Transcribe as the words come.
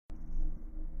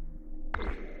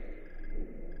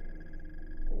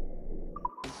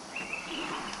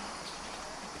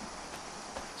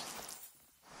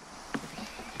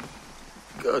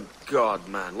Good God,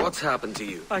 man. What's happened to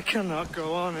you? I cannot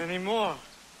go on anymore.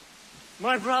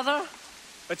 My brother,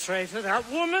 a traitor,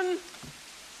 that woman,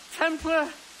 Templar.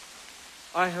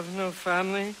 I have no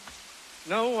family,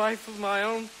 no wife of my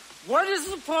own. What is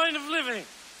the point of living?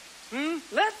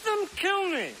 Let them kill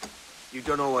me. You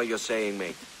don't know what you're saying,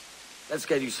 mate. Let's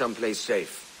get you someplace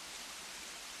safe.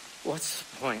 What's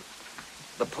the point?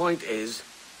 The point is,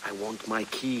 I want my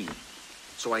key.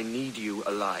 So I need you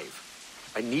alive.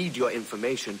 I need your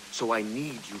information, so I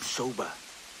need you sober.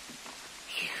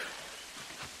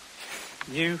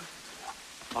 You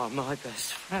are my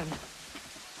best friend.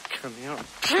 Come here, I'll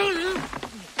kill you!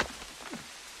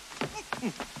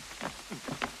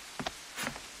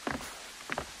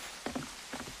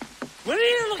 What are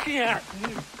you looking at?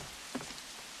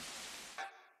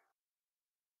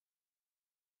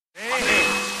 Hey,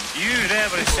 you there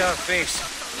with a sharp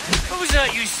face. What was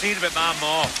that you said about my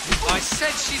mom? I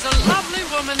said she's a lovely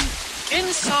woman,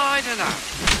 inside and out.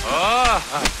 Oh,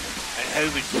 and how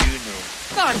would you know?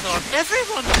 I thought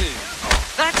everyone knew.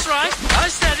 That's right, I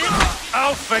said it.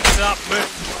 I'll fix that, mate.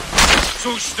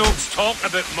 So Stokes talking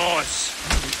about moss.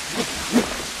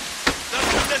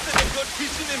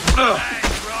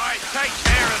 Right, take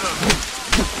care of them.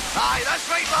 Aye, that's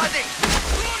right, laddie.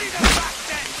 Bloody the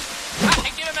bastard!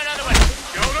 Give him another one.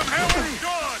 Show them how it's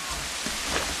done.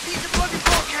 He's a bloody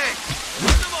blockhead.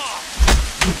 Put them off.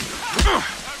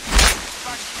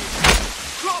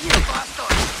 Drop the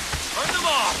bastard. Turn them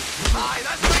off. Aye,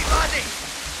 that's right, laddie.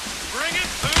 Bring it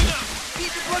to them.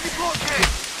 He's a bloody blockhead.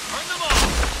 Turn them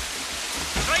off.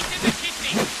 Right in the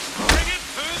kidney. Bring it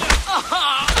to them.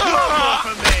 Off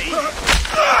of me.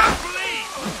 Please.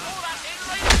 Oh, that's it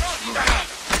right across his face.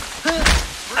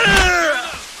 Bring it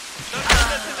to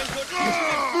them.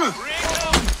 Bring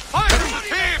them. Fire the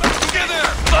team! Together!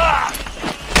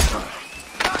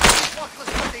 Worthless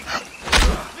bloody.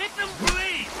 Let them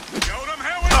bleed. Show them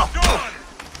how it's done.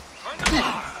 Turn them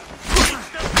off. Reach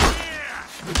them here.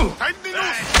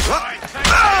 Right, take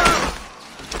them.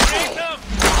 Bring them.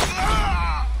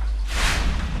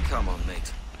 Come on, mate.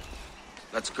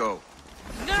 Let's go.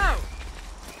 No!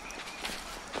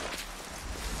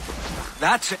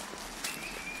 That's it.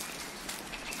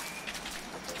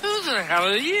 Who the hell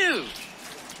are you?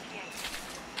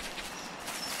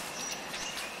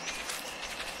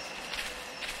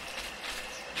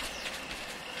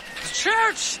 The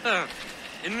church, sir.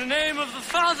 In the name of the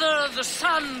Father, the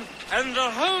Son, and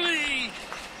the Holy...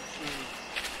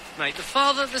 Mate, the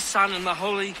Father, the Son, and the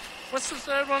Holy... What's the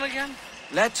third one again?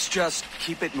 Let's just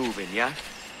keep it moving, yeah?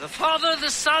 The Father,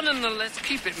 the Son, and the... Let's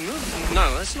keep it moving.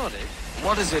 No, that's not it.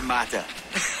 What does it matter?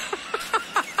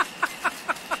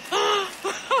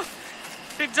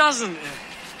 It doesn't.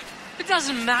 It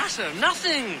doesn't matter.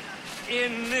 Nothing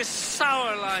in this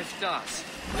sour life does.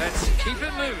 Let's keep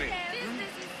it moving.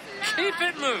 Keep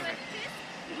it moving.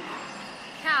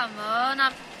 Come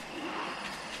on,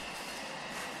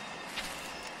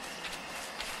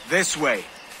 This way.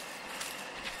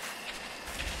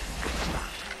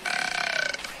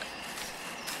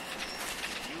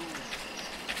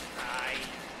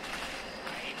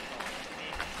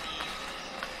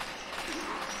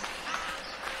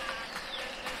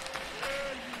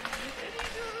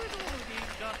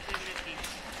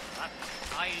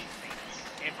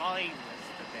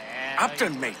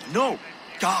 Upton, mate, no.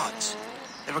 Guards.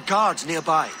 There are guards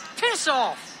nearby. Piss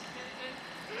off!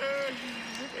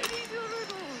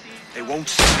 They won't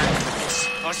stand for this.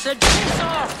 I said piss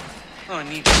off! I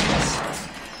need piss.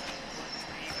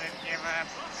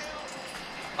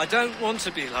 I don't want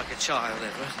to be like a child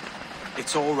ever.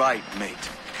 It's all right, mate.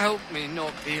 Help me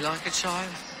not be like a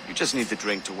child. You just need the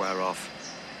drink to wear off.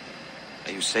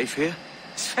 Are you safe here?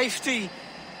 Safety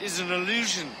is an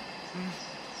illusion.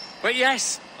 But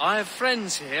yes, I have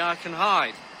friends here I can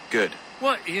hide. Good.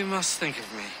 What you must think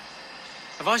of me?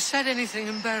 Have I said anything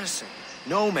embarrassing?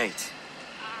 No, mate.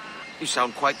 You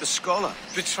sound quite the scholar.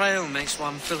 Betrayal makes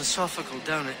one philosophical,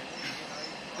 don't it?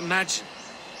 Imagine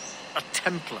a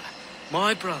Templar,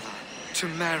 my brother, to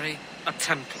marry a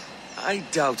Templar. I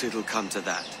doubt it'll come to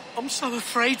that. I'm so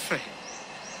afraid for him.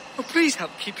 Oh, please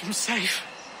help keep him safe.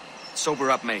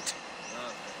 Sober up, mate.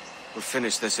 We'll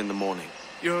finish this in the morning.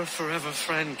 You're a forever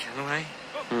friend, Canaway.